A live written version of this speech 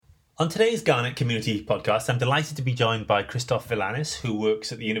On today's Garnet Community Podcast, I'm delighted to be joined by Christoph Villanis, who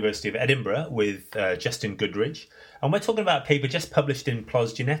works at the University of Edinburgh with Justin Goodridge. And we're talking about a paper just published in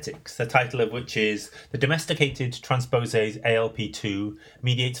PLOS Genetics, the title of which is The Domesticated Transposase ALP2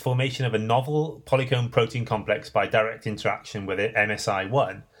 Mediates Formation of a Novel Polycomb Protein Complex by Direct Interaction with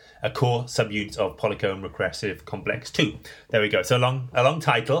MSI1, a core subunit of polycomb recursive complex 2. There we go. So a long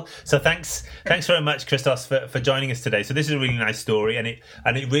title. So thanks very much, Christos, for joining us today. So this is a really nice story, and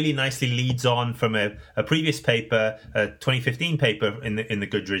it really nicely leads on from a previous paper, a 2015 paper in the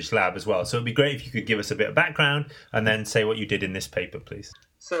Goodridge lab as well. So it'd be great if you could give us a bit of background and then say what you did in this paper, please.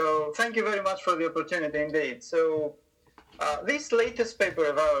 So thank you very much for the opportunity indeed. So this latest paper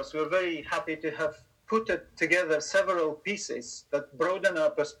of ours, we're very happy to have put together several pieces that broaden our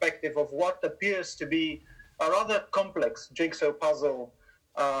perspective of what appears to be a rather complex jigsaw puzzle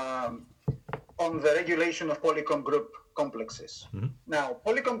on the regulation of polycomb group complexes. Mm-hmm. Now,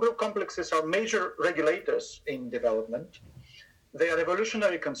 polycomb group complexes are major regulators in development. They are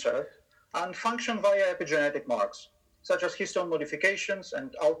evolutionary conserved and function via epigenetic marks, such as histone modifications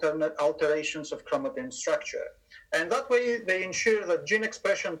and alterations of chromatin structure. And that way, they ensure that gene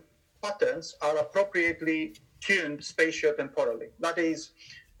expression patterns are appropriately tuned spatiotemporally. That is,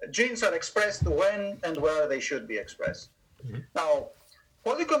 genes are expressed when and where they should be expressed. Mm-hmm. Now,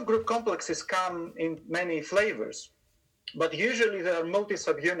 polycomb group complexes come in many flavors, but usually there are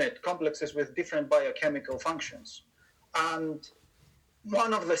multi-subunit complexes with different biochemical functions. And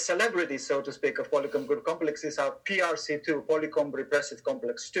one of the celebrities, so to speak, of polycomb group complexes are PRC2, polycomb repressive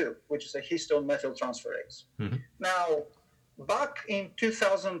complex 2, which is a histone methyltransferase. Mm-hmm. Now, back in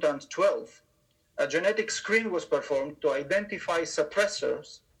 2012, a genetic screen was performed to identify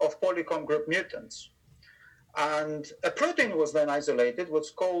suppressors of polycomb group mutants. And a protein was then isolated,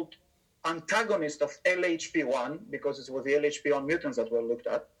 what's called antagonist of LHP1, because it was the LHP1 mutants that were looked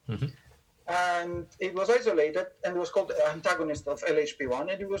at. Mm-hmm. And it was isolated, and it was called antagonist of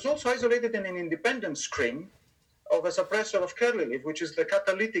LHP1. And it was also isolated in an independent screen of a suppressor of curly leaf, which is the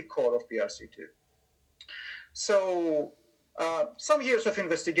catalytic core of PRC2. So some years of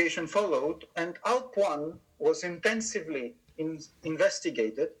investigation followed, and ALP1 was intensively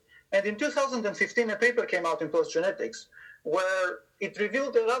investigated. And in 2015, a paper came out in PLOS Genetics where it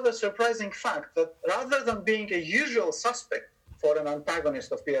revealed a rather surprising fact that rather than being a usual suspect for an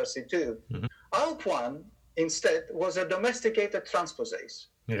antagonist of PRC2, mm-hmm. ALP1 instead was a domesticated transposase.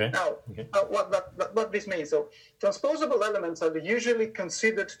 Okay. Now, what this means, so transposable elements are usually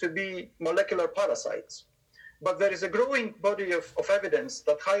considered to be molecular parasites. But there is a growing body of evidence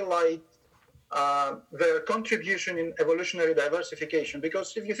that highlight their contribution in evolutionary diversification.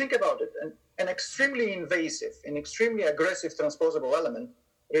 Because if you think about it, an extremely invasive, an extremely aggressive transposable element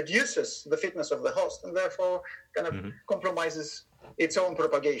reduces the fitness of the host and therefore kind of mm-hmm. compromises its own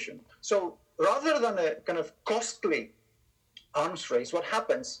propagation. So rather than a kind of costly arms race, what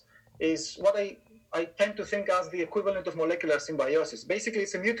happens is what I tend to think as the equivalent of molecular symbiosis. Basically,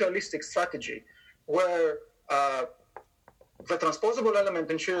 it's a mutualistic strategy where the transposable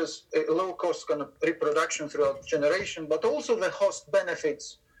element ensures a low-cost kind of reproduction throughout generation, but also the host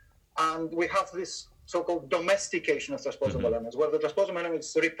benefits. And we have this so-called domestication of transposable mm-hmm. elements, where the transposable element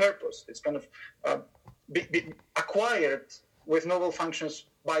is repurposed. It's kind of be acquired with novel functions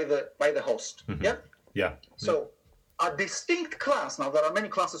by the host. Mm-hmm. Yeah? Yeah. So a distinct class, now there are many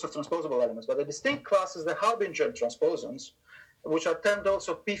classes of transposable elements, but a distinct class is the Harbinger transposons, which are termed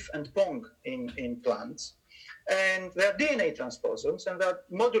also PIF and PONG in plants. And they're DNA transposons, and they're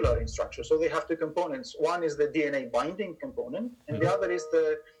modular in structure. So they have two components. One is the DNA binding component, and mm-hmm. the other is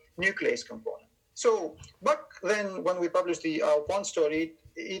the nuclease component. So back then, when we published the ALP1 story,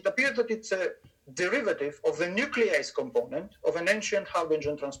 it appeared that it's a derivative of the nuclease component of an ancient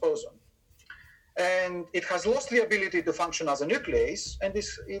Harbinger transposon. And it has lost the ability to function as a nuclease, and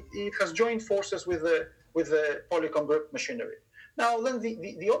it has joined forces with the polycomb group machinery. Now, then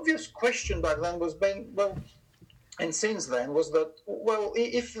the obvious question back then was, and since then, was that, well,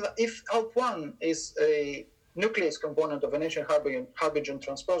 if ALP1 is a nuclease component of an ancient Harbinger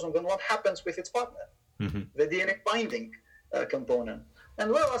transposon, then what happens with its partner, mm-hmm. the DNA binding component?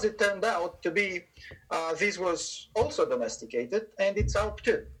 And well, as it turned out to be, this was also domesticated, and it's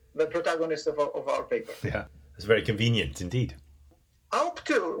ALP2, the protagonist of our paper. Yeah, it's very convenient indeed.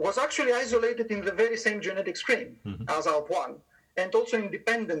 ALP2 was actually isolated in the very same genetic screen mm-hmm. as ALP1, and also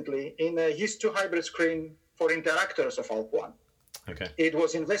independently in a His2 hybrid screen for interactors of ALP1. Okay. It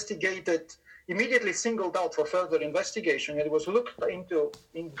was investigated, immediately singled out for further investigation, and it was looked into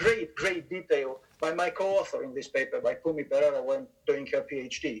in great detail by my co-author in this paper, by Pumi Pereira, when doing her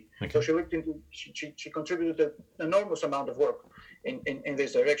PhD. Okay. So she contributed an enormous amount of work in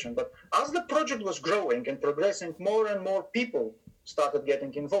this direction. But as the project was growing and progressing, more and more people started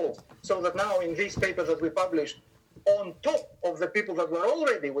getting involved. So that now in this paper that we published, on top of the people that were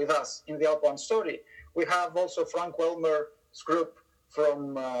already with us in the ALP1 story, we have also Frank Welmer's group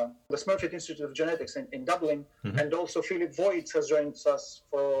from the Smurfit Institute of Genetics in Dublin, and also Philip Voigt has joined us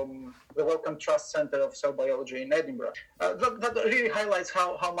from the Wellcome Trust Centre of Cell Biology in Edinburgh. That really highlights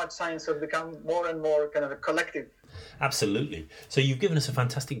how much science has become more and more kind of a collective. Absolutely. So you've given us a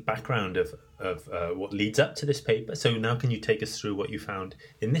fantastic background of what leads up to this paper. So now can you take us through what you found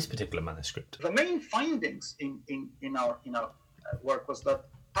in this particular manuscript? The main findings in our work was that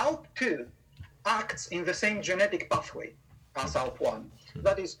ALP2 acts in the same genetic pathway as ALP1.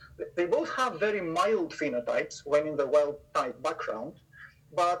 That is, they both have very mild phenotypes when in the wild-type background,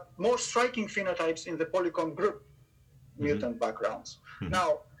 but more striking phenotypes in the polycomb group mutant backgrounds.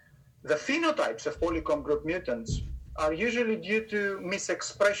 Now, the phenotypes of polycomb group mutants are usually due to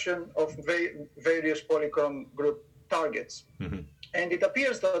misexpression of various polycomb group targets. And it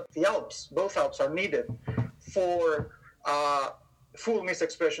appears that the ALPs, both ALPs, are needed for full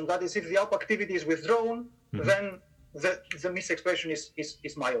misexpression. That is, if the ALP activity is withdrawn, then the misexpression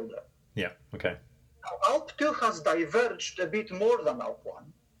is milder. Yeah, okay. Now, ALP2 has diverged a bit more than ALP1.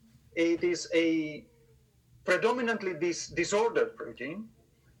 It is a predominantly disordered protein,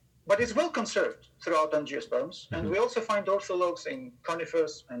 but it's well conserved throughout angiosperms. And we also find orthologs in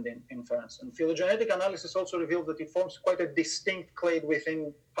conifers and in ferns. And phylogenetic analysis also revealed that it forms quite a distinct clade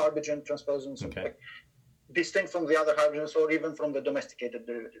within Harbigen transposons, distinct from the other Harbigens or even from the domesticated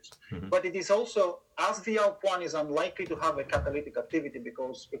derivatives. But it is also, as the ALP1 is unlikely to have a catalytic activity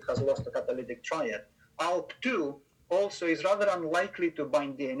because it has lost a catalytic triad, ALP2 also is rather unlikely to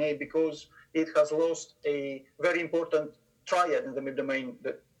bind DNA because it has lost a very important triad in the mid-domain,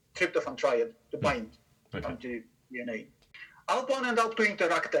 the tryptophan triad, to bind onto DNA. ALP1 and ALP2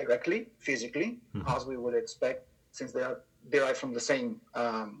 interact directly, physically, as we would expect, since they are derived from the same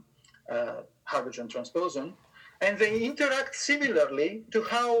Harbigen transposon, and they interact similarly to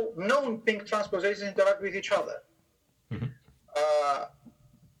how known pink transposases interact with each other.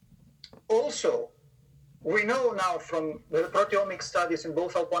 Also, we know now from the proteomic studies in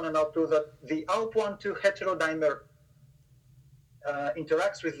both ALP1 and ALP2 that the ALP1-2 heterodimer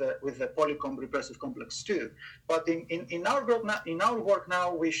interacts with the polycomb repressive complex too. But in our work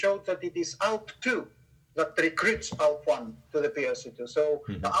now, we showed that it is ALP2 that recruits ALP1 to the PRC2. So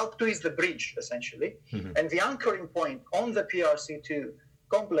the ALP2 is the bridge, essentially. And the anchoring point on the PRC2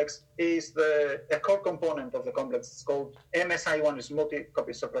 complex is a core component of the complex. It's called MSI1, is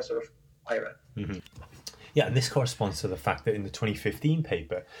multi-copy suppressor of IRAD. Yeah, and this corresponds to the fact that in the 2015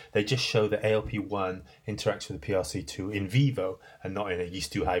 paper, they just show that ALP1 interacts with the PRC2 in vivo and not in a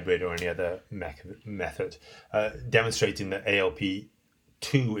yeast-2 hybrid or any other method, demonstrating that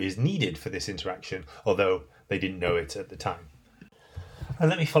ALP2 is needed for this interaction, although they didn't know it at the time. And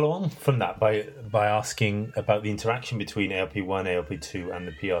let me follow on from that by asking about the interaction between ALP1, ALP2 and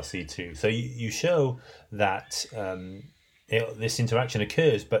the PRC2. So you show that this interaction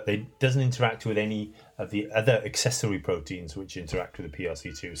occurs, but it doesn't interact with any of the other accessory proteins which interact with the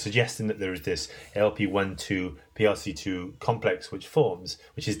PRC2, suggesting that there is this ALP1-2 PRC2 complex which forms,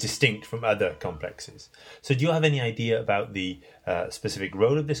 which is distinct from other complexes. So do you have any idea about the specific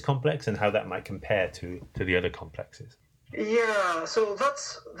role of this complex and how that might compare to the other complexes? Yeah, so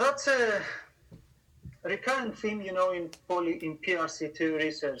that's a recurrent theme, in PRC2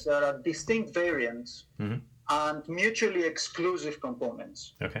 research. There are distinct variants and mutually exclusive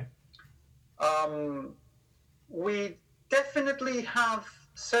components. Okay. We definitely have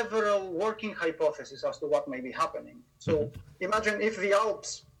several working hypotheses as to what may be happening. So imagine if the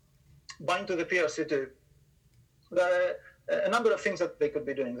ALPs bind to the PRC2, there are a number of things that they could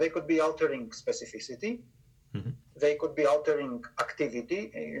be doing. They could be altering specificity. They could be altering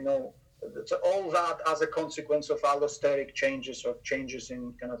activity, so all that as a consequence of allosteric changes or changes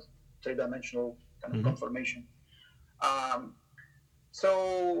in kind of three-dimensional kind of conformation.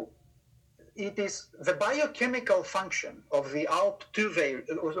 So it is the biochemical function of the ALP2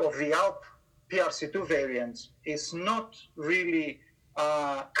 of the ALP PRC2 variants is not really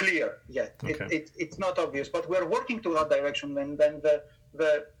clear yet. Okay. It's not obvious, but we're working to that direction. And then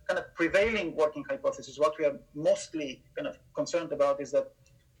the kind of prevailing working hypothesis, what we are mostly kind of concerned about, is that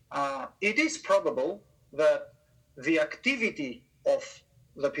it is probable that the activity of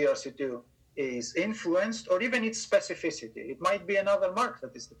the PRC2 is influenced, or even its specificity. It might be another mark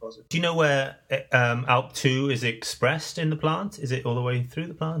that is deposited. Do you know where ALP2 is expressed in the plant? Is it all the way through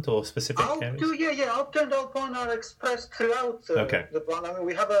the plant or specific areas? ALP2, ALP2 and ALP1 are expressed throughout the plant. I mean,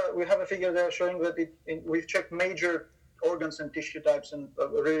 we have a figure there showing that we've checked major organs and tissue types and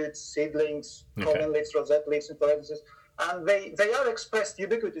roots, seedlings, Okay. colon leaves, rosette leaves, inflorescences, and they are expressed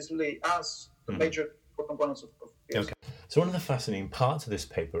ubiquitously as the major core components of PS. Okay. So one of the fascinating parts of this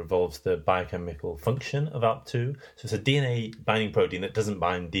paper involves the biochemical function of ALK2. So it's a DNA binding protein that doesn't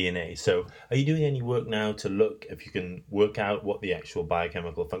bind DNA. So are you doing any work now to look if you can work out what the actual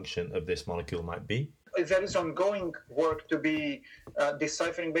biochemical function of this molecule might be? There is ongoing work to be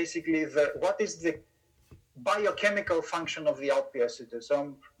deciphering basically what is the biochemical function of the ALK-PS2.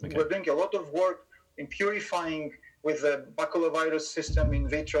 So we're doing a lot of work in purifying with the baculovirus system in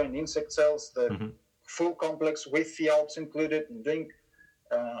vitro in insect cells, the full complex with the ALPs included, and doing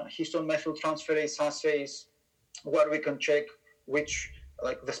histone methyltransferase assays where we can check which,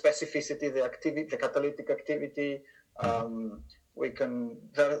 like the specificity, the activity, the catalytic activity. There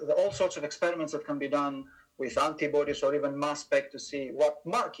are all sorts of experiments that can be done with antibodies or even mass spec to see what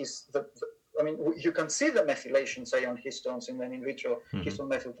mark is you can see the methylation, say, on histones in an in vitro histone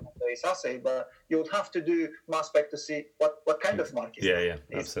methyltransferase assay, but you would have to do mass spec to see what kind of mark is that.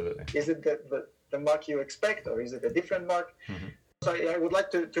 Yeah, absolutely. Is it the mark you expect, or is it a different mark? So I would like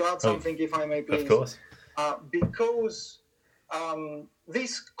to add something, if I may, please. Of course. Because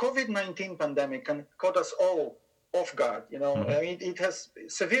this COVID-19 pandemic caught us all off guard. It has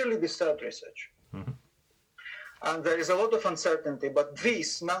severely disturbed research. And there is a lot of uncertainty, but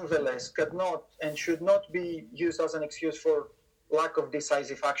this, nonetheless, cannot and should not be used as an excuse for lack of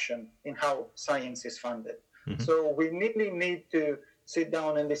decisive action in how science is funded. So we really need to sit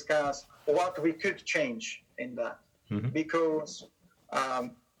down and discuss what we could change in that. Because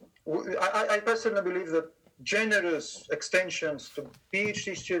I personally believe that generous extensions to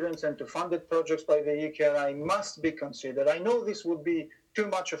PhD students and to funded projects by the UKRI must be considered. I know this would be too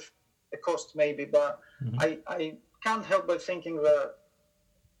much of a cost maybe, but I can't help but thinking that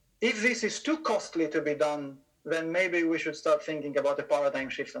if this is too costly to be done, then maybe we should start thinking about a paradigm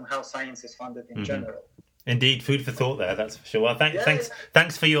shift on how science is funded in general. Indeed, food for thought there, that's for sure. Well, thanks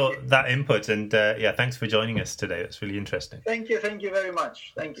for that input, and thanks for joining us today. That's really interesting. Thank you very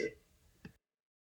much. Thank you.